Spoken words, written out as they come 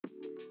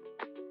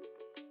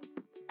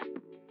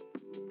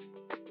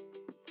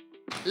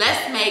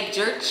Let's make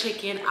jerk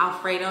chicken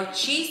Alfredo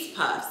cheese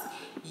puffs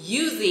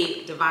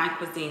using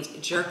DivineKuizine's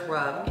jerk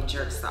rub and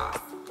jerk sauce.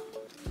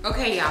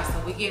 Okay, y'all, so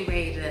we're getting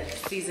ready to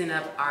season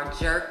up our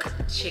jerk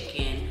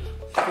chicken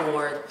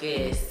for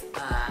this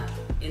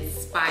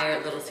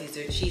inspired Little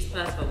Caesar cheese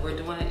puffs, but we're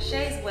doing it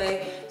Shay's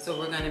way, so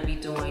we're gonna be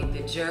doing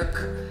the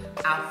jerk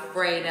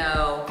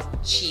Alfredo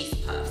cheese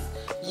puffs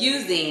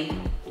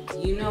using,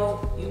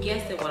 you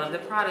guessed it, one of the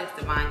products,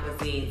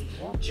 DivineKuizine's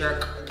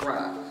jerk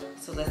rub.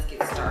 So let's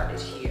get started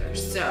here.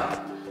 So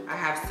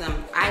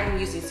I'm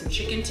using some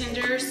chicken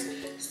tenders.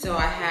 So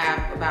I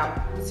have about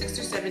 6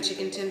 or 7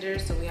 chicken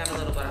tenders. So we have a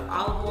little bit of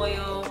olive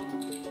oil.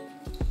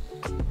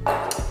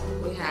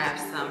 We have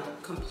some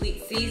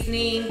complete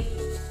seasoning.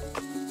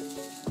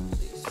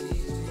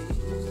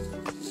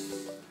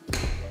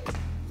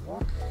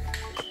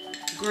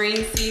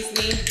 Green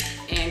seasoning.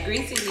 And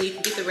green seasoning, you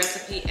can get the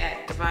recipe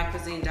at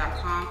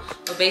DivineKuizine.com.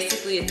 But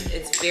basically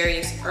it's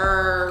various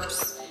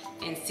herbs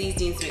and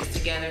seasonings mixed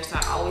together. So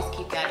I always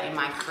keep that in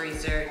my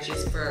freezer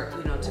just for,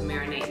 to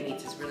marinate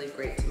meats. It's really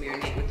great to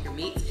marinate with your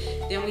meats.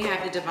 Then we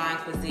have the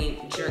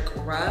DivineKuizine jerk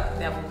rub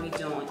that we'll be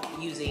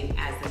using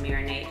as the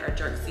marinade or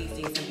jerk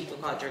seasoning. Some people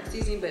call it jerk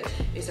seasoning, but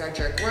it's our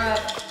jerk rub.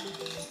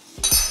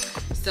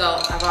 So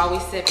I've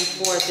always said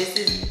before, this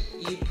is,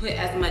 you put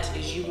as much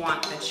as you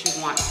want the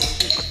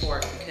heat for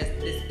it because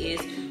this is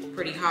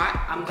pretty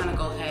hot. I'm gonna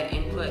go ahead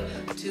and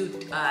put 2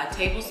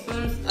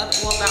 tablespoons about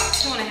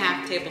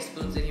 2.5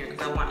 tablespoons in here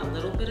because I want a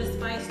little bit of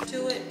spice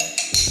to it.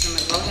 So I'm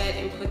gonna go ahead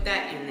and put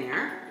that in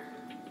there.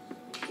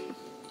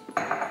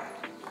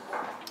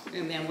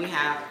 And then we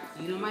have,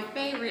 my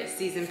favorite,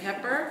 seasoned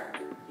pepper.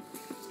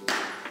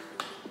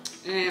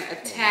 And a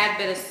tad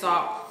bit of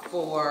salt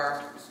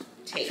for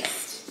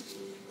taste.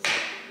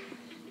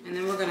 And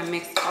then we're gonna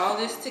mix all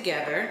this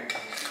together.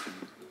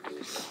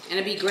 And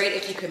it'd be great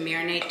if you could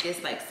marinate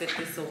this, like sit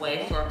this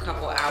away for a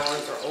couple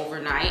hours or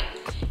overnight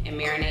and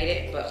marinate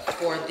it. But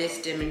for this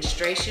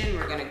demonstration,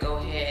 we're gonna go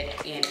ahead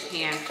and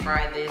pan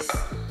fry this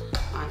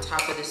on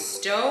top of the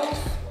stove.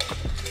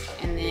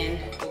 And then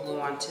we'll go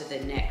on to the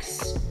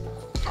next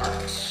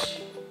part.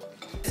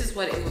 This is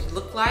what it would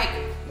look like.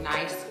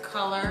 Nice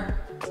color,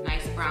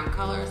 nice brown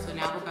color. So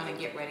now we're gonna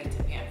get ready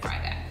to pan fry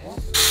that.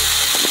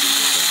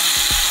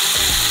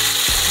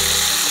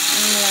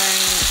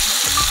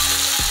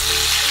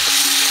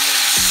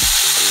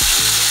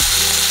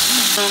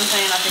 You know what I'm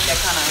saying? I think that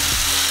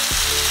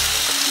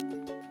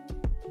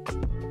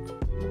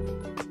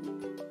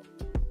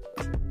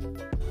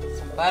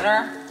some butter.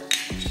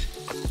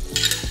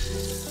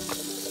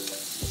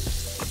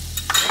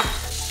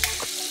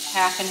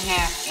 Half and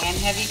half and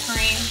heavy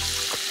cream.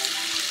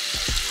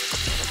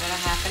 A little bit of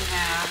half and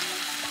half,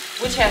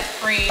 which has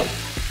cream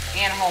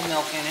and whole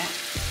milk in it.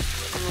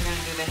 And we're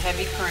gonna do the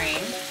heavy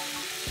cream.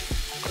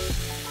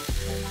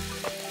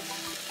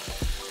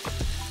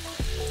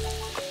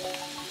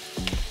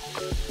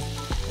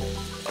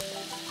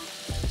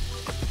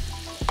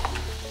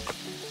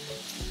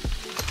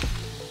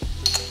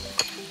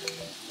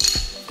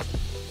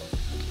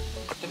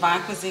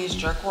 DivineKuizine's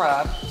jerk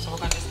rub. So we're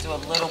gonna just do a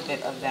little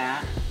bit of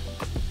that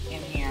in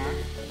here,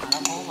 not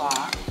a whole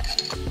lot.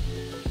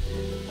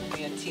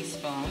 Maybe a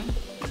teaspoon.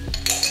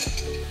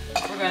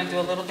 We're gonna do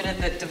a little bit of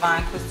the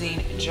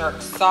DivineKuizine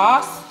jerk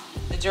sauce.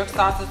 The jerk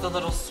sauce is a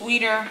little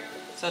sweeter,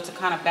 so to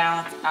kind of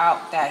balance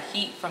out that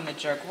heat from the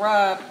jerk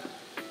rub,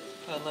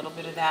 put a little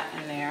bit of that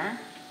in there.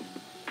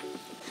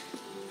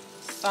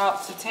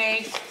 Salt to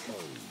taste.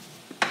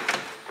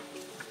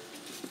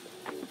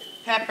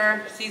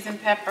 Pepper,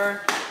 seasoned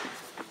pepper.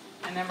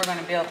 And then we're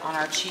gonna build on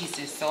our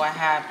cheeses. So I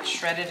have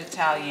shredded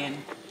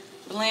Italian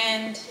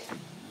blend.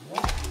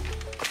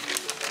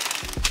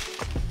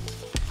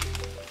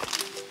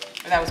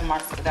 That was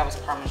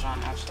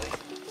Parmesan actually.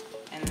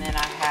 And then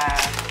I have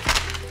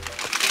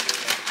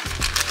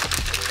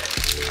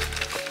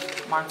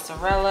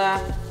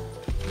mozzarella.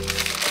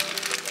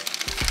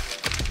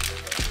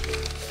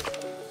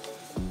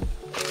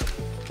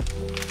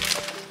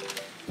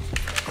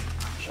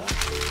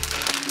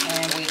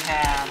 And we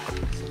have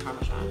some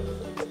Parmesan.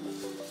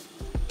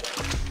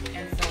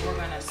 We're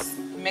gonna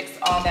mix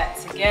all that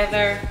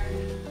together.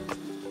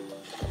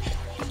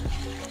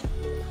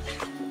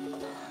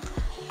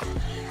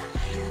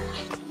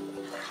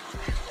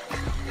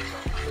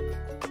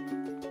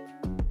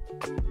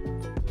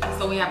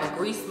 So we have a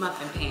greased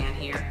muffin pan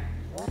here.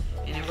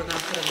 And then we're gonna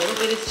put a little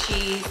bit of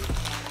cheese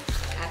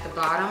at the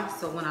bottom.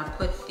 So when I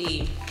put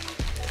the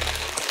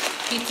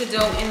pizza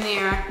dough in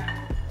there,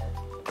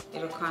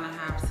 it'll kind of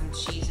have some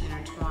cheese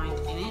intertwined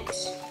in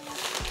it.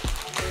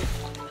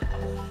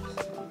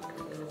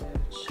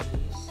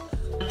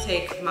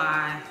 Take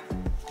my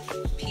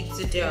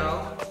pizza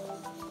dough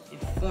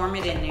and form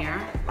it in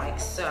there like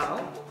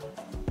so.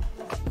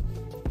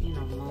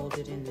 Mold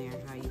it in there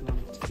how you want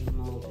it to be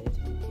molded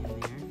in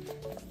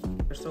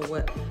there. So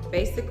what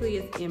basically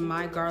is in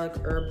my garlic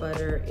herb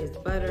butter is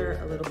butter,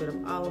 a little bit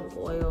of olive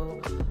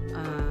oil,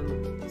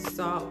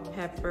 salt,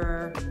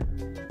 pepper,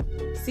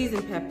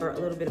 seasoned pepper, a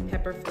little bit of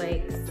pepper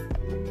flakes,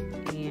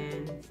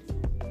 and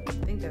I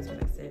think that's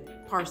what I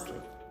said,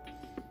 parsley.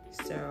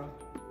 So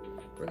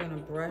we're gonna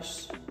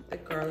brush the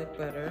garlic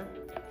butter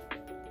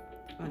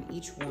on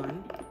each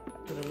one.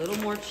 Put a little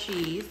more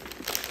cheese.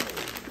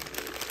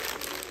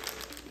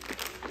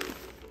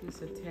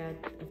 Just a tad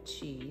of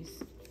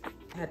cheese.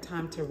 I had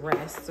time to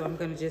rest, so I'm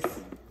gonna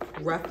just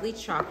roughly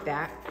chop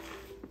that.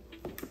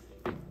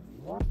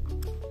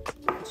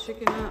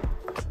 Chicken up.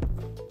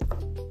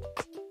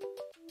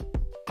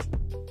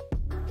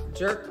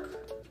 Jerk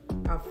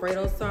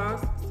Alfredo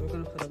sauce. So we're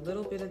gonna put a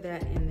little bit of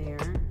that in there.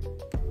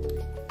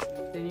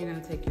 Then you're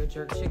gonna take your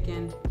jerk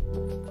chicken.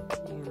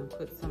 You're gonna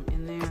put some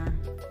in there,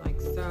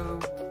 like so.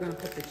 We're gonna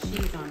put the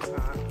cheese on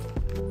top.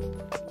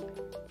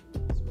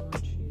 Some more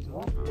cheese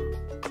on top.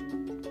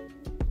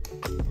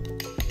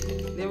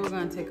 Then we're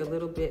gonna take a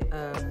little bit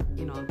of,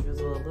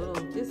 drizzle a little,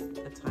 just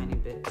a tiny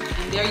bit.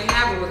 And there you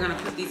have it. We're gonna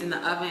put these in the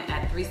oven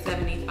at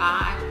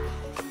 375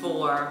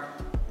 for,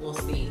 we'll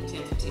see,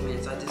 10-15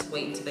 minutes. So I just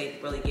wait until they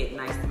really get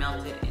nice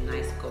melted and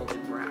nice golden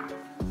brown.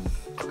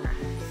 Okay.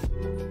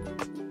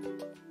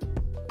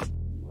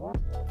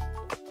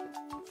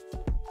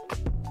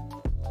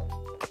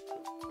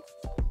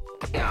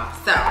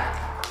 So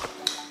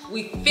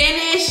we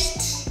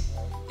finished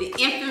the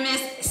infamous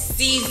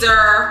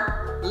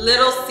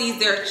Little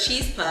Caesar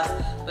cheese puffs,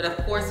 but of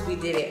course we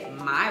did it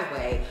my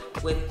way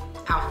with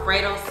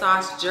Alfredo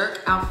sauce,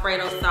 jerk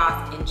Alfredo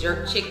sauce, and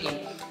jerk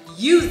chicken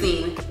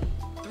using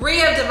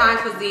 3 of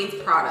DivineKuizine's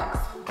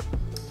products.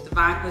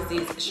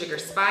 DivineKuizine's sugar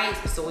spice,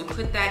 so we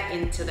put that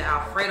into the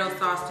Alfredo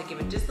sauce to give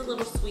it just a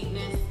little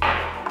sweetness,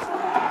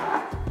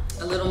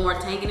 a little more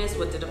tanginess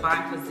with the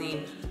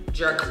DivineKuizine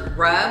jerk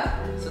rub.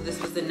 So this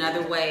was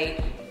another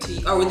way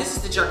to, this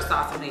is the jerk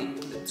sauce,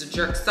 it's a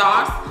jerk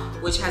sauce,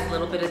 which has a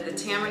little bit of the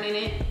tamarind in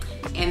it.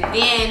 And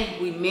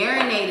then we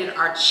marinated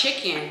our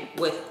chicken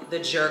with the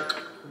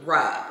jerk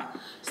rub.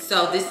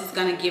 So this is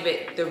gonna give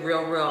it the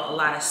real, a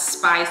lot of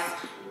spice.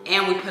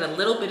 And we put a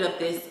little bit of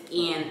this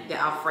in the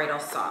Alfredo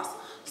sauce.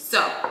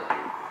 So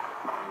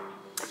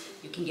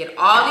you can get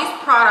all these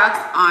products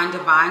on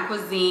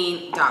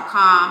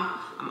DivineKuizine.com.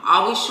 I'm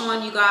always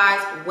showing you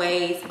guys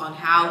ways on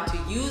how to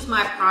use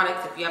my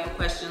products. If you have a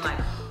question like,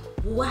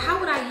 well, how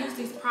would I use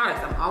these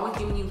products? I'm always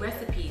giving you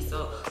recipes.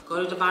 So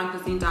go to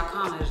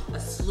DivineKuizine.com. There's a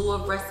slew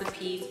of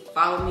recipes.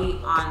 Follow me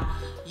on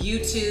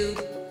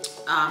YouTube,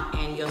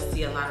 and you'll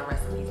see a lot of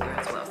recipes there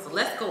as well. So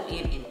let's go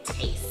in and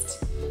taste.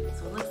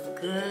 So it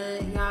looks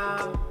good,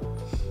 y'all.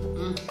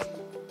 I'm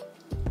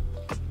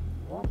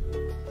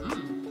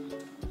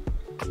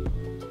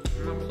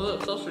gonna pull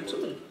it closer to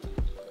me.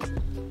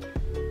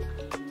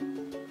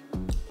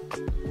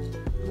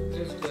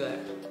 It's good.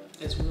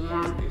 It's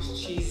warm,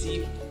 it's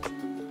cheesy.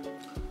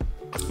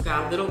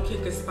 Got a little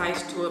kick of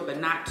spice to it, but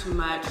not too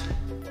much.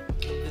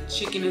 The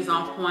chicken is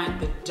on point.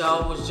 The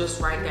dough was just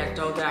right, that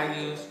dough that I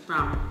used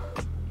from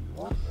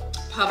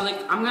Publix.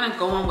 I'm gonna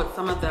go on with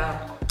some of the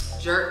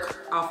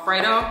jerk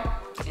Alfredo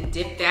and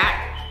dip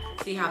that.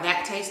 See how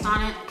that tastes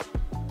on it.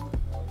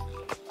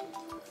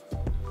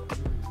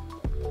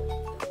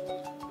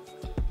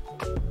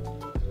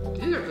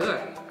 These are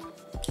good.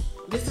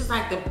 This is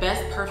like the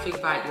best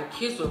perfect bite. Your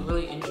kids will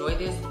really enjoy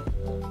this.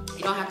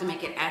 You don't have to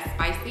make it as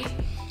spicy,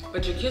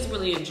 but your kids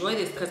really enjoy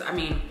this because, I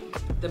mean,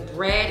 the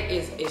bread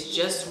is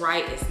just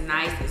right. It's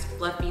nice, it's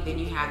fluffy. Then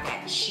you have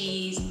that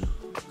cheese,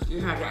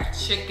 you have that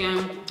chicken,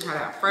 you have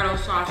that Alfredo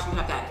sauce, you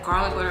have that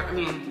garlic butter. I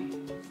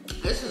mean,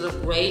 this is a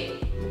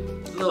great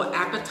little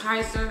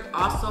appetizer.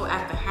 Also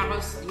at the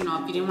house, if you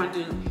didn't want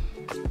to do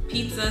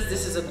pizzas,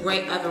 this is a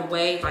great other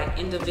way, like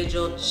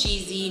individual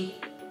cheesy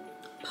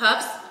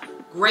puffs.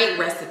 Great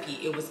recipe.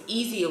 It was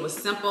easy, it was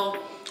simple.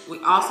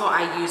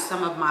 I used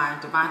some of my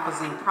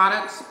DivineKuizine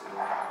products.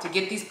 To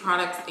get these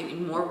products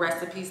and more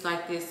recipes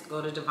like this,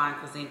 go to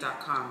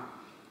DivineKuizine.com.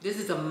 This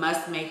is a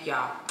must make,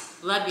 y'all.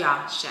 Love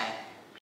y'all, Shay.